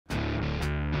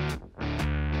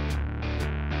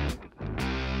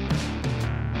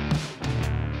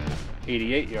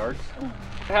88 yards. What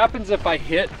happens if I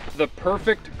hit the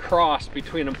perfect cross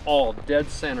between them all, dead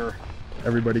center?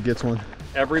 Everybody gets one.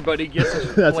 Everybody gets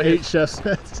it. That's 8 chef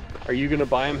sets. Are you gonna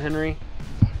buy them, Henry?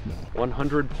 No.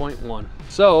 100.1.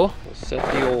 So we'll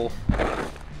set the old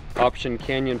option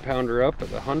canyon pounder up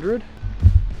at 100.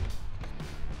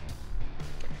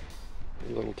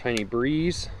 A little tiny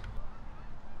breeze.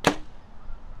 You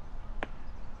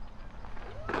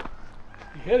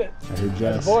hit it. I heard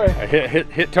Jess. Boy. I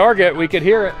hit target. We could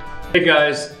hear it. Hey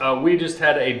guys, we just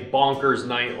had a bonkers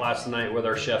night last night with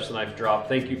our Chef's Knife Drop.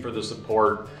 Thank you for the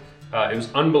support. It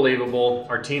was unbelievable.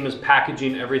 Our team is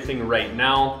packaging everything right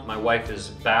now. My wife is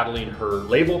battling her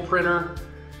label printer,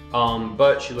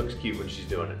 but she looks cute when she's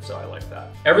doing it, so I like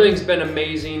that. Everything's been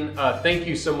amazing. Thank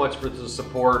you so much for the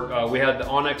support. We had the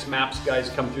Onyx Maps guys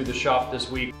come through the shop this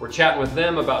week. We're chatting with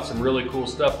them about some really cool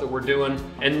stuff that we're doing.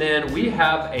 And then we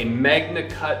have a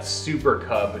MAGNACUT Super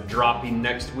Cub dropping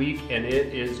next week, and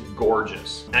it is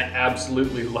gorgeous. I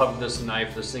absolutely love this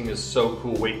knife. This thing is so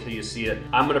cool. Wait till you see it.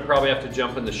 I'm gonna probably have to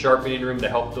jump in the sharpening room to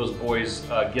help those boys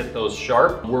get those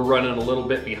sharp. We're running a little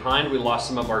bit behind. We lost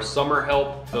some of our summer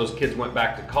help. Those kids went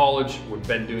back to college. We've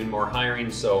been doing more hiring,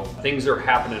 so things are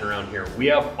happening around here. We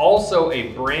have also a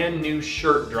brand new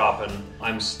shirt dropping.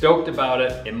 I'm stoked about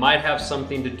it. It might have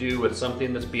something to do with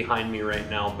something that's behind me right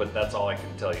now, but that's all I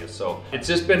can tell you. So it's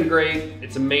just been great.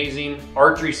 It's amazing.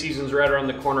 Archery season's right around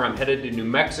the corner. I'm headed to New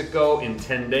Mexico in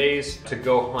 10 days to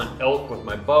go hunt elk with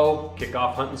my bow, kick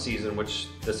off hunting season, which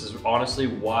this is honestly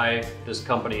why this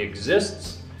company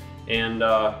exists. And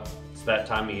it's that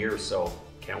time of year, so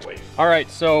can't wait. All right,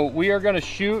 so we are gonna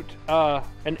shoot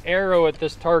an arrow at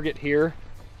this target here.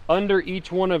 Under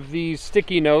each one of these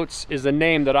sticky notes is a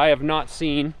name that I have not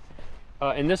seen.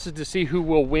 And this is to see who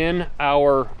will win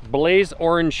our Blaze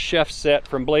Orange Chef set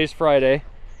from Blaze Friday.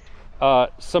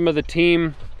 Some of the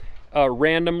team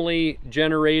randomly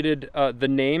generated the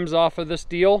names off of this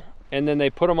deal, and then they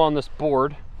put them on this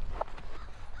board.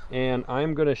 And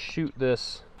I'm gonna shoot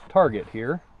this target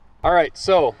here. All right,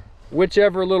 so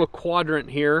whichever little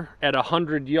quadrant here at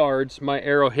 100 yards my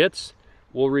arrow hits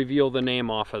will reveal the name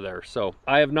off of there. So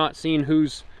I have not seen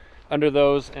who's under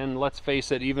those, and let's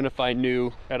face it, even if I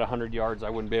knew at 100 yards, I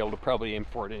wouldn't be able to probably aim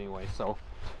for it anyway. So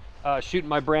shooting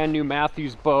my brand new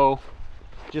Matthews bow.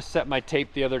 Just set my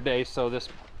tape the other day, so this,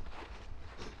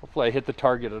 hopefully I hit the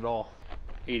target at all.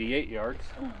 88 yards.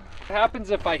 What happens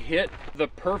if I hit the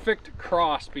perfect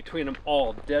cross between them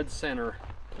all, dead center?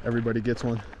 Everybody gets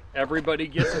one. Everybody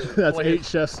gets it. That's 8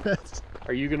 chef sets.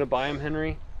 Are you gonna buy them,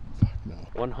 Henry? No.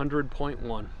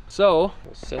 100.1. So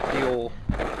we'll set the old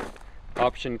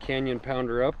option canyon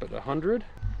pounder up at 100.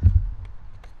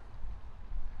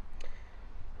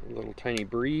 A little tiny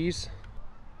breeze.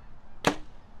 You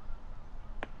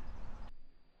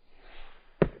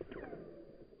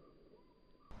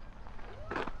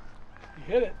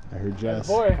hit it. I heard Jess.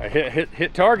 Boy. I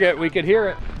hit target. We could hear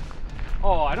it.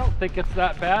 Oh, I don't think it's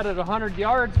that bad at 100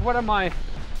 yards. What am I?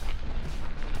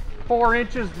 4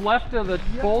 inches left of the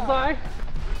bullseye?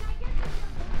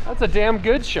 That's a damn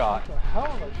good shot.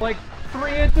 Like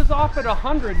 3 inches off at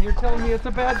 100, you're telling me it's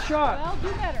a bad shot. Well,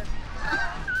 do better.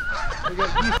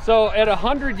 So at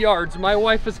 100 yards, my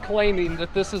wife is claiming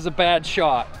that this is a bad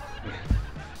shot.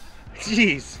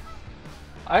 Jeez.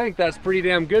 I think that's pretty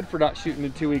damn good for not shooting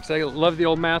in 2 weeks. I love the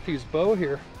old Matthews bow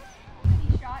here.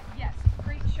 Shot, yes,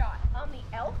 great shot. On the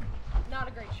elk, not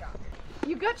a great shot.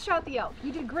 You gut shot the elk.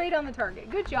 You did great on the target.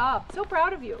 Good job. So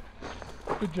proud of you.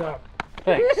 Good job.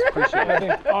 Thanks, appreciate I it.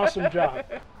 think awesome job.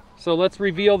 So let's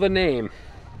reveal the name.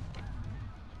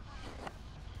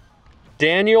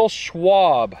 Daniel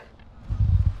Schwab.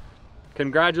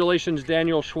 Congratulations,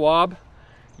 Daniel Schwab.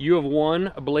 You have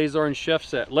won a Blaze Orange Chef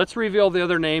set. Let's reveal the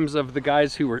other names of the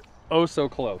guys who were oh so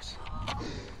close.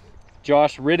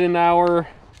 Josh Riddenauer,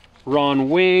 Ron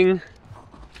Wing,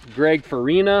 Greg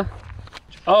Farina.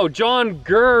 Oh, John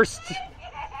Gerst.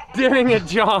 Dang it,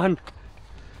 John.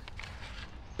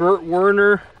 Brett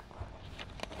Werner,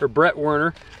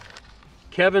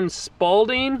 Kevin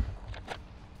Spalding,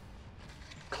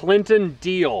 Clinton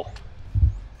Deal.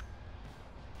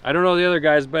 I don't know the other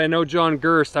guys, but I know John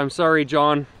Gerst. I'm sorry,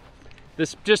 John.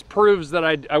 This just proves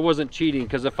that I wasn't cheating,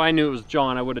 because if I knew it was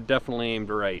John, I would have definitely aimed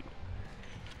right.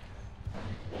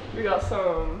 We got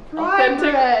some Fry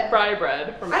authentic bread. fry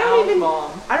bread from Al's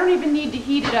mom. I don't even need to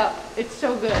heat it up. It's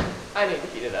so good. I need to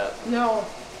heat it up. No.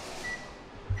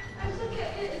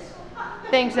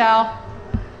 Thanks, Al.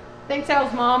 Thanks,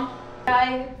 Al's mom.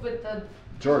 Guy with the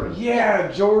Jordan.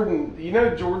 Yeah, Jordan. You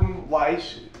know Jordan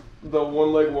Leish? the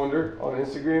One Leg Wonder on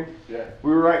Instagram? Yeah.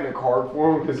 We were writing a card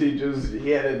for him because he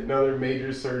had another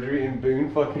major surgery, and Boone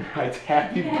fucking writes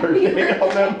happy birthday on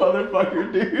that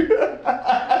motherfucker, dude.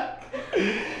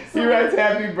 He writes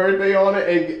happy birthday on it,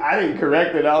 and I didn't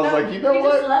correct it. I was like, you know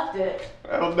what? Just left it.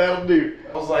 That'll do.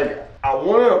 I was like, I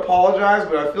want to apologize,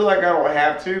 but I feel like I don't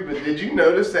have to. But did you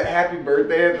notice that happy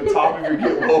birthday at the top of your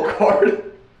get well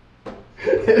card?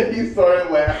 And he started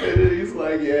laughing, and he's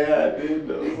like, yeah, I did.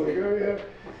 And I was like, oh yeah.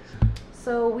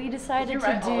 So we decided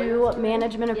to do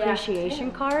management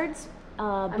appreciation cards.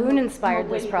 Boone inspired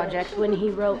this project when he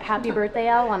wrote Happy Birthday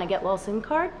Al on a Get Well Soon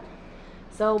card.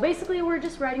 So basically we're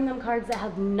just writing them cards that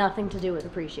have nothing to do with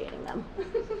appreciating them.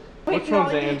 Which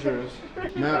one's Andrew's?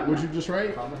 Matt, what'd you just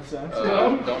write? Common sense.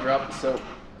 Don't drop the soap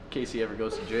in case he ever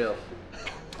goes to jail.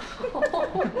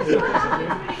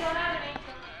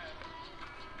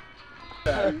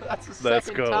 That's the Let's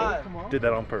second go. time. Did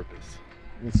that on purpose.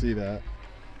 You can see that.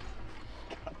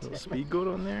 Little speed goat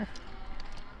on there.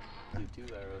 Do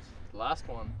 2 arrows. Last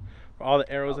one. For all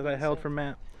the arrows that I held for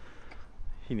Matt,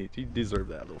 he deserved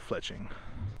that little fletching,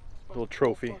 little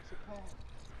trophy.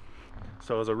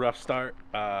 So it was a rough start.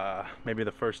 Maybe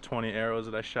the first 20 arrows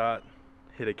that I shot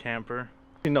hit a camper.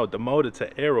 You know, demoted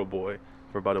to arrow boy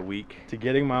for about a week. To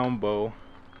getting my own bow,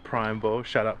 Prime bow.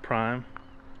 Shout out Prime.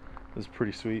 It was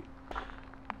pretty sweet.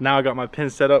 Now I got my pin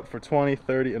set up for 20,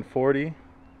 30, and 40,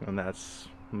 and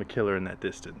I'm a killer in that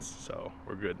distance, so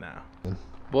we're good now.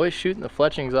 Boys shooting the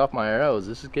fletchings off my arrows.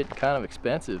 This is getting kind of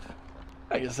expensive.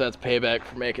 I guess that's payback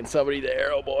for making somebody the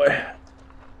arrow boy.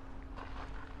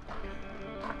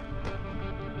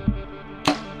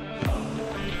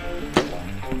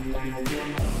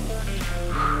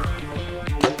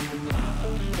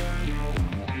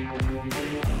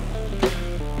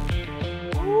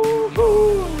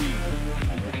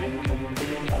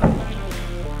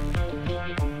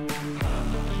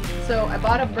 So I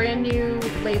bought a brand new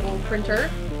label printer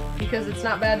because it's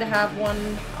not bad to have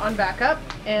one on backup,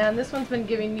 and this one's been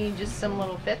giving me just some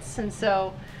little fits, and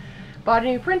so bought a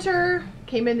new printer,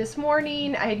 came in this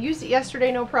morning. I had used it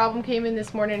yesterday, no problem, came in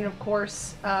this morning, and of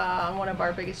course on one of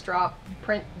our biggest drop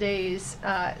print days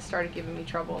it started giving me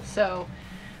trouble. So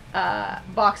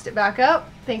boxed it back up.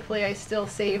 Thankfully I still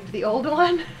saved the old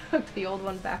one, hooked the old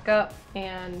one back up,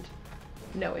 and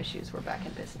no issues, we're back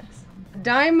in business.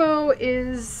 Dymo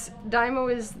is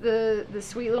the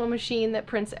sweet little machine that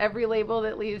prints every label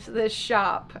that leaves this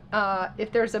shop.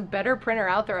 If there's a better printer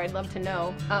out there, I'd love to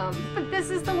know. But this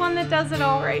is the one that does it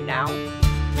all right now.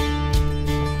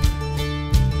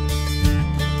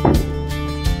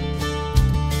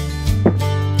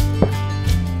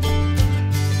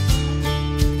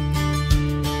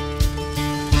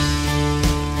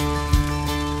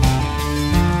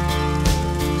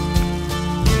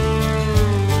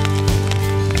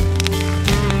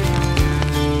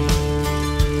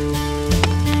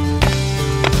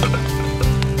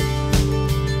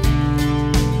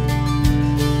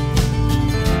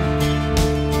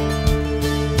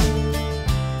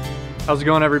 How's it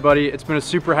going, everybody? It's been a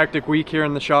super hectic week here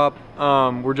in the shop.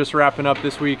 We're just wrapping up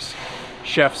this week's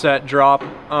chef set drop.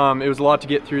 It was a lot to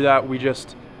get through that. We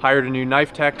just hired a new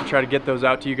knife tech to try to get those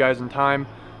out to you guys in time.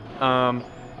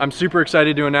 I'm super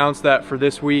excited to announce that for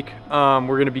this week,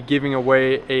 we're gonna be giving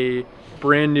away a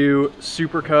brand new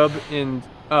Super Cub in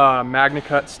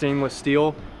MAGNACUT stainless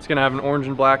steel. It's gonna have an orange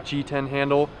and black G10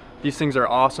 handle. These things are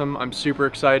awesome. I'm super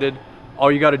excited.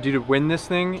 All you gotta do to win this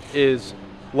thing is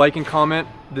like and comment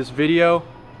this video.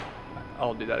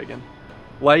 I'll do that again.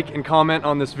 Like and comment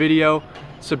on this video,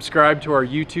 subscribe to our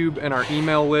YouTube and our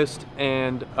email list,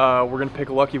 and we're gonna pick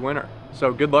a lucky winner.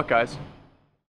 So good luck, guys.